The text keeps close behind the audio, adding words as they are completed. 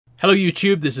Hello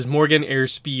YouTube, this is Morgan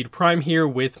Airspeed Prime here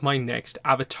with my next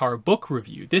Avatar book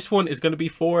review. This one is going to be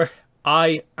for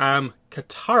I Am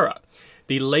Katara,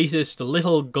 the latest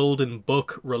little golden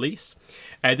book release.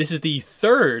 This is the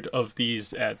third of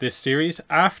these this series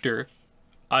after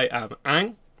I Am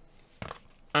Aang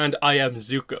and I Am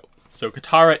Zuko. So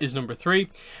Katara is number 3,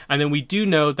 and then we do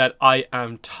know that I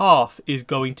Am Toph is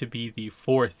going to be the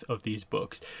fourth of these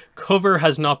books. Cover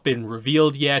has not been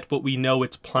revealed yet, but we know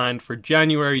it's planned for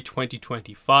January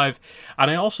 2025.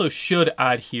 And I also should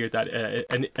add here that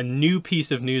a new piece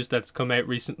of news that's come out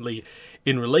recently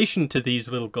in relation to these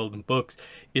little golden books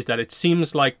is that it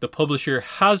seems like the publisher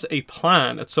has a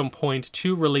plan at some point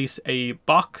to release a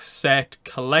box set,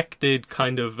 collected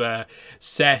kind of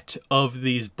set of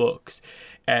these books.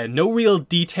 No real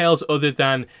details other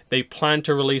than they plan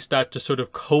to release that to sort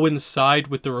of coincide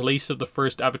with the release of the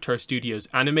first Avatar Studios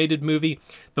animated movie.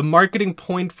 The marketing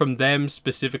point from them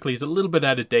specifically is a little bit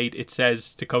out of date. It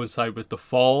says to coincide with the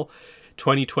fall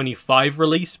 2025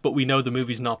 release, but we know the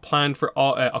movie's not planned for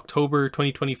October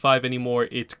 2025 anymore.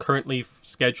 It's currently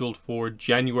scheduled for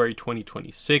January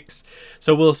 2026.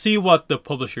 So we'll see what the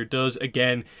publisher does.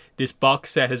 Again, this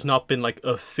box set has not been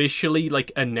officially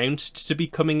announced to be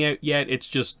coming out yet. It's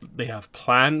just they have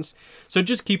plans. So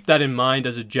just keep that in mind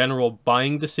as a general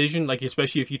buying decision,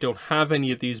 especially if you don't have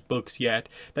any of these books yet,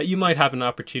 that you might have an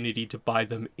opportunity to buy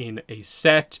them in a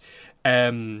set.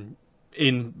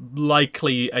 In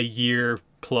likely a year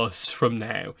plus from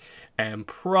now.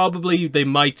 Probably they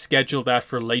might schedule that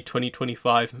for late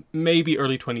 2025, maybe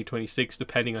early 2026,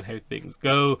 depending on how things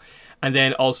go. And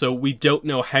then also, we don't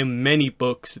know how many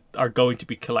books are going to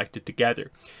be collected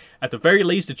together. At the very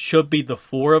least, it should be the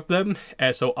 4 of them.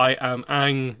 So I Am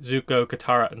Aang, Zuko,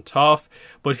 Katara, and Toph.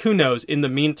 But who knows? In the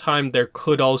meantime, there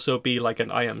could also be an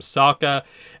I Am Sokka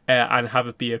and have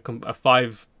it be a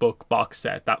 5-book box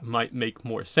set. That might make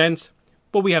more sense.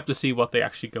 But we have to see what they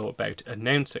actually go about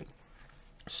announcing.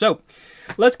 So,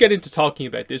 let's get into talking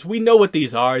about this. We know what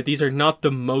these are. These are not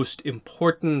the most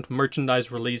important merchandise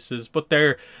releases, but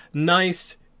they're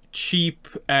nice, cheap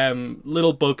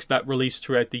little books that release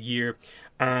throughout the year.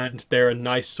 And they're a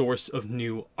nice source of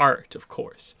new art, of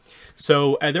course.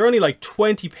 So they're only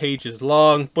 20 pages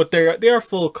long, but they are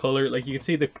full color. You can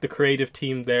see the creative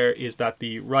team there is that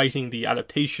the writing, the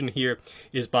adaptation here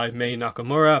is by Mei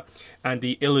Nakamura, and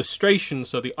the illustration,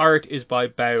 so the art, is by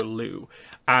Bao Lu.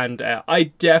 And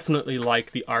I definitely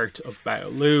like the art of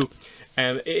Bao Lu.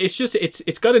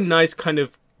 It's got a nice kind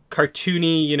of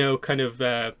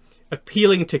cartoony,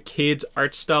 appealing to kids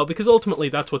art style, because ultimately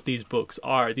that's what these books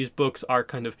are. These books are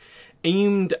kind of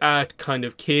aimed at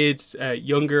kids,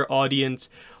 younger audience,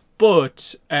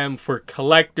 but for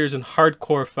collectors and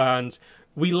hardcore fans,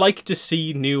 we like to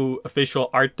see new official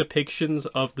art depictions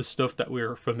of the stuff that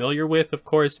we're familiar with, of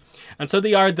course. And so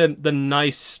they are the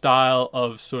nice style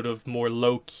of sort of more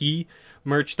low-key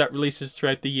merch that releases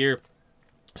throughout the year.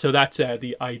 So that's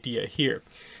the idea here.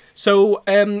 So,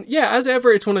 yeah, as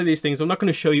ever, it's one of these things. I'm not going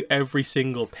to show you every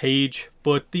single page,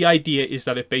 but the idea is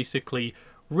that it basically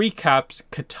recaps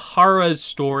Katara's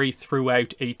story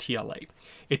throughout ATLA.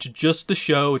 It's just the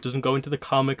show. It doesn't go into the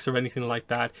comics or anything like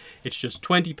that. It's just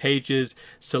 20 pages,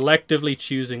 selectively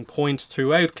choosing points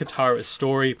throughout Katara's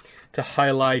story to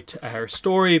highlight her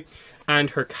story and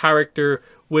her character,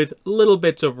 with little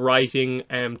bits of writing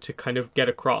to kind of get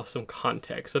across some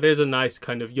context. So there's a nice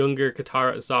kind of younger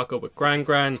Katara and Sokka with Gran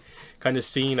kind of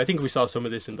scene. I think we saw some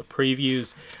of this in the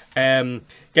previews.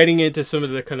 Getting into some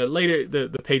of the kind of later, the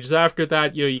pages after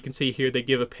that, you can see here they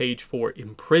give a page for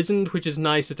Imprisoned, which is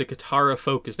nice. It's a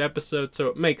Katara-focused episode, so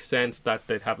it makes sense that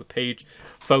they'd have a page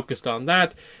focused on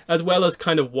that, as well as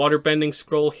kind of waterbending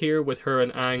scroll here with her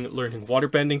and Aang learning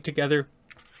waterbending together.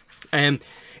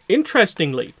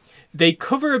 Interestingly, they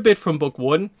cover a bit from book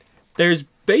 1. There's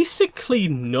basically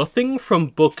nothing from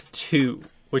book 2,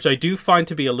 which I do find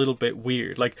to be a little bit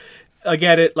weird. I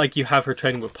get it, you have her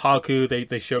training with Paku,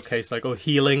 they showcase,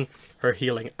 healing, her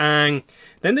healing Aang.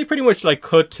 Then they pretty much,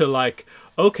 cut to,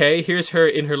 okay, here's her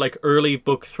in her, early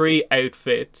book 3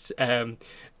 outfits, her,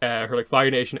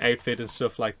 Fire Nation outfit and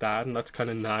stuff like that, and that's kind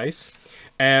of nice.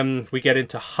 We get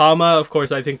into Hama. Of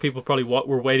course, I think people probably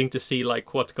were waiting to see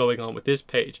what's going on with this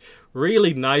page.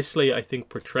 Really nicely, I think,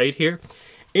 portrayed here.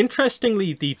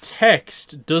 Interestingly, the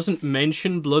text doesn't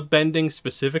mention bloodbending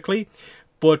specifically,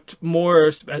 but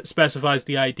more specifies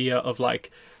the idea of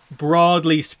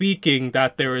broadly speaking,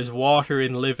 that there is water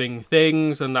in living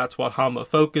things, and that's what Hama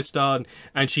focused on,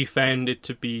 and she found it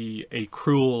to be a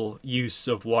cruel use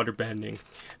of waterbending,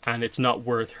 and it's not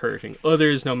worth hurting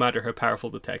others, no matter how powerful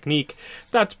the technique.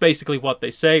 That's basically what they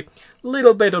say.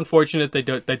 Little bit unfortunate they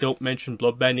don't mention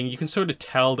bloodbending. You can sort of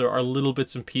tell there are little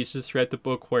bits and pieces throughout the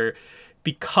book where,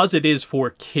 because it is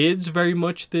for kids very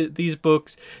much, these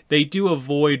books, they do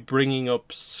avoid bringing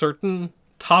up certain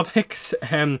topics,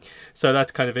 so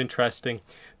that's kind of interesting.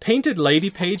 Painted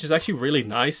Lady page is actually really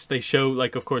nice. They show,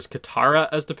 like, of course, Katara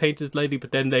as the Painted Lady,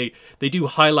 but then they do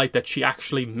highlight that she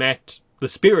actually met the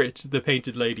spirit, the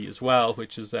Painted Lady, as well,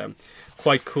 which is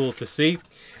quite cool to see.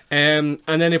 And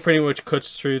then it pretty much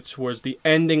cuts through towards the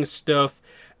ending stuff.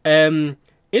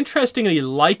 Interestingly,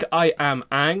 like I Am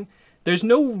Aang, there's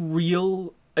no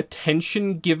real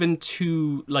attention given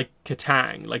to, like,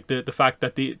 Katang, like the fact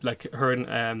that her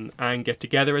and Aang get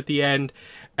together at the end.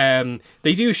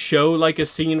 They do show like a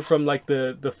scene from like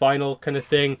the final kind of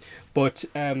thing, but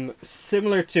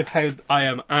similar to how I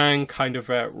Am Aang kind of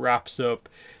wraps up,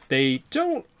 they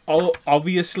don't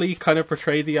obviously kind of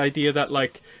portray the idea that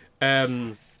like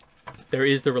there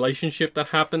is the relationship that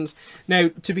happens. Now,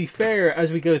 to be fair,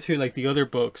 as we go through like the other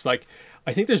books, like,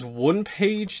 I think there's one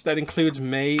page that includes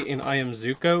Mei in I Am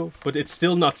Zuko, but it's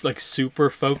still not like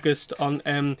super focused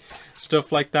on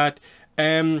stuff like that.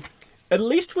 At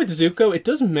least with Zuko, it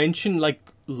does mention like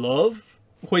love,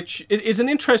 which is an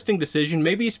interesting decision.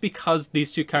 Maybe it's because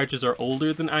these two characters are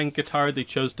older than Aang and Katara, they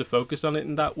chose to focus on it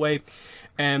in that way.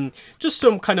 Just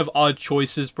some kind of odd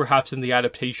choices perhaps in the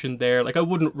adaptation there. Like, I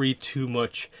wouldn't read too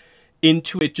much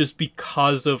into it just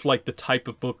because of like the type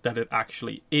of book that it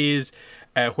actually is.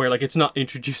 Where like it's not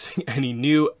introducing any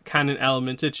new canon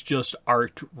elements, it's just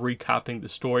art recapping the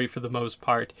story for the most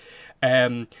part.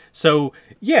 So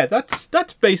yeah,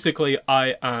 that's basically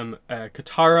I Am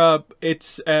Katara.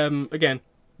 It's again,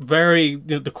 very, you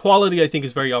know, the quality I think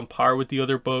is very on par with the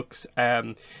other books.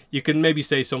 You can maybe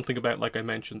say something about, like I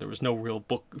mentioned, there was no real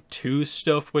book 2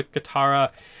 stuff with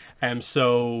Katara,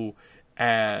 so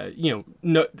you know,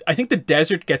 no, I think the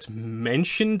desert gets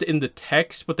mentioned in the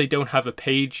text, but they don't have a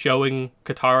page showing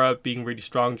Katara being really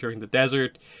strong during the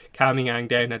desert, calming Aang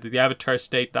down out of the Avatar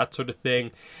state, that sort of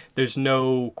thing. There's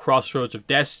no Crossroads of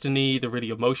Destiny, the really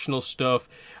emotional stuff,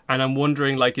 and I'm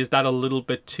wondering, like, is that a little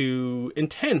bit too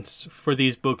intense for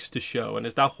these books to show, and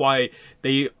is that why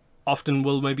they often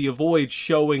will maybe avoid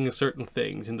showing certain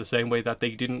things in the same way that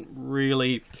they didn't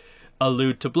really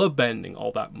allude to bloodbending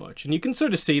all that much? And you can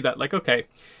sort of see that, like, okay,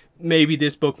 maybe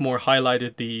this book more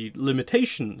highlighted the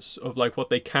limitations of like what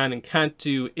they can and can't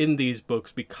do in these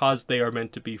books, because they are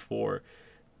meant to be for,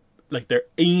 like, they're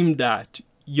aimed at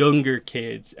younger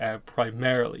kids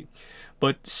primarily.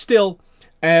 But still,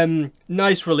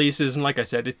 nice releases, and like I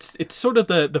said, it's sort of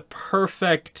the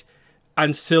perfect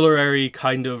ancillary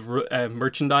kind of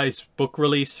merchandise book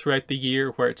release throughout the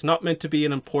year, where it's not meant to be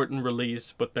an important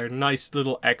release, but they're nice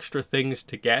little extra things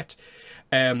to get.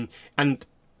 And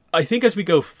I think as we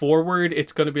go forward,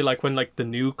 it's going to be like when like the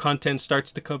new content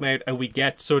starts to come out and we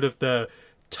get sort of the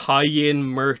tie-in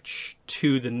merch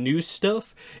to the new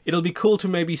stuff, it'll be cool to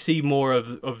maybe see more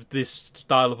of this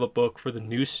style of a book for the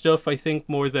new stuff, I think,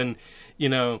 more than, you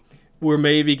know, we're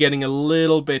maybe getting a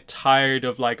little bit tired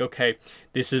of like, okay,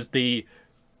 this is the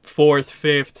 4th,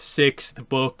 5th, 6th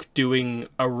book doing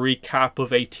a recap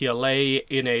of ATLA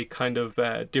in a kind of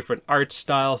different art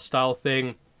style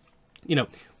thing. You know,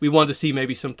 we want to see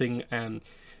maybe something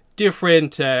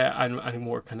different and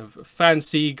more kind of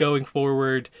fancy going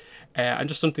forward, and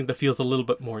just something that feels a little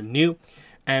bit more new.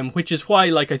 Which is why,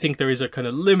 like, I think there is a kind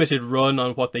of limited run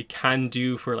on what they can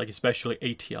do for, like, especially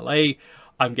ATLA.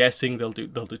 I'm guessing they'll do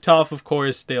Toph, of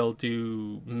course. They'll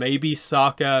do maybe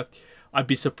Sokka. I'd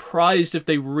be surprised if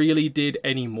they really did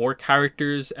any more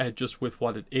characters just with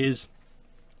what it is.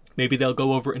 Maybe they'll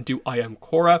go over and do I Am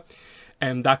Korra,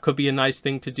 and that could be a nice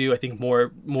thing to do. I think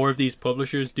more of these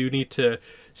publishers do need to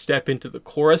step into the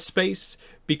Korra space,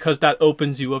 because that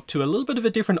opens you up to a little bit of a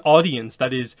different audience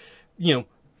that is, you know,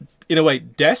 in a way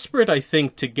desperate, I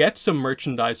think, to get some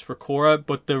merchandise for Korra,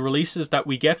 but the releases that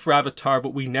we get for Avatar,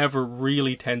 but we never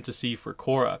really tend to see for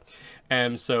Korra.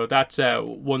 So that's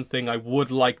one thing I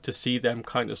would like to see them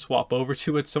kind of swap over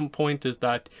to at some point, is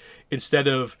that instead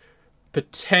of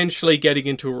potentially getting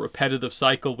into a repetitive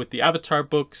cycle with the Avatar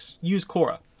books, use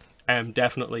Korra.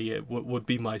 Definitely it would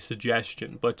be my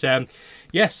suggestion. But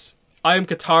yes, I Am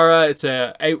Katara, it's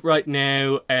out right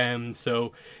now,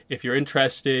 so if you're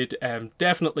interested,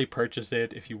 definitely purchase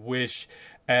it if you wish.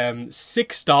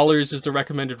 $6 is the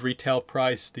recommended retail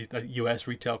price, the US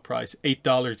retail price,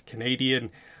 $8 Canadian.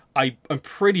 I'm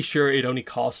pretty sure it only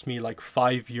cost me like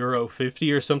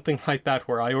 €5.50 or something like that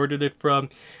where I ordered it from.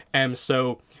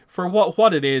 So for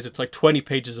what it is, it's like 20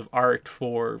 pages of art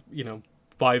for, you know,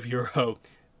 €5.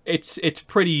 It's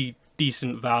pretty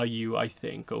decent value, I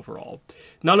think, overall.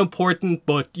 Not important,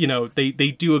 but you know, they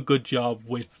do a good job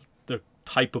with the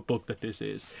type of book that this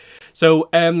is. So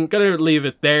I'm gonna leave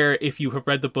it there. If you have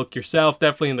read the book yourself,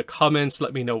 definitely in the comments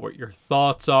let me know what your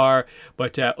thoughts are.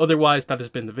 But otherwise, that has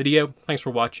been the video. Thanks for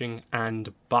watching,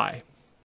 and bye.